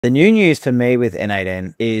The new news for me with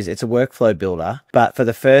N8N is it's a workflow builder, but for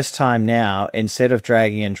the first time now, instead of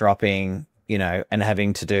dragging and dropping, and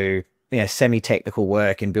having to do, semi-technical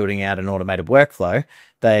work in building out an automated workflow,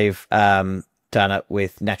 they've done it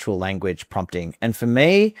with natural language prompting. And for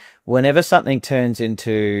me, whenever something turns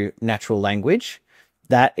into natural language,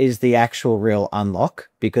 that is the actual real unlock,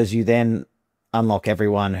 because you then unlock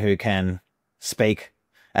everyone who can speak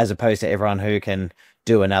as opposed to everyone who can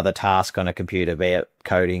do another task on a computer, be it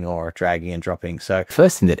coding or dragging and dropping. So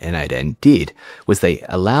first thing that N8N did was they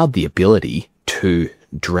allowed the ability to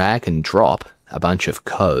drag and drop a bunch of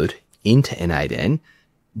code into N8N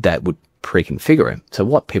that would pre-configure it. So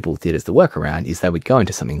what people did as the workaround is they would go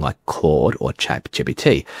into something like Claude or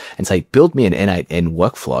ChatGPT and say, build me an N8N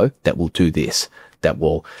workflow that will do this, that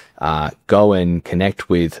will go and connect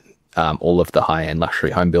with all of the high-end luxury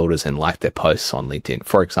home builders and like their posts on LinkedIn,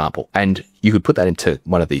 for example. And you could put that into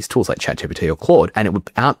one of these tools like ChatGPT or Claude, and it would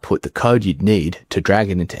output the code you'd need to drag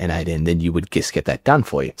it into N8N, then you would just get that done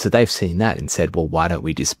for you. So they've seen that and said, well, why don't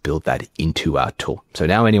we just build that into our tool? So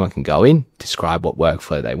now anyone can go in, describe what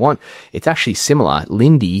workflow they want. It's actually similar.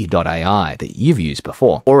 Lindy.ai that you've used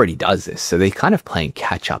before already does this. So they're kind of playing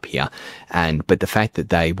catch up here. But the fact that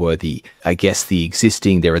they were the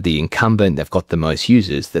existing, they're the incumbent, they've got the most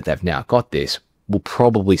users, that they've now got this, will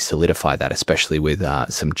probably solidify that, especially with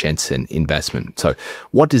some Jensen investment. So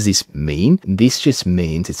what does this mean? This just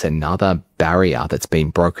means it's another barrier that's been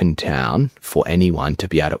broken down for anyone to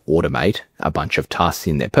be able to automate a bunch of tasks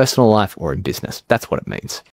in their personal life or in business. That's what it means.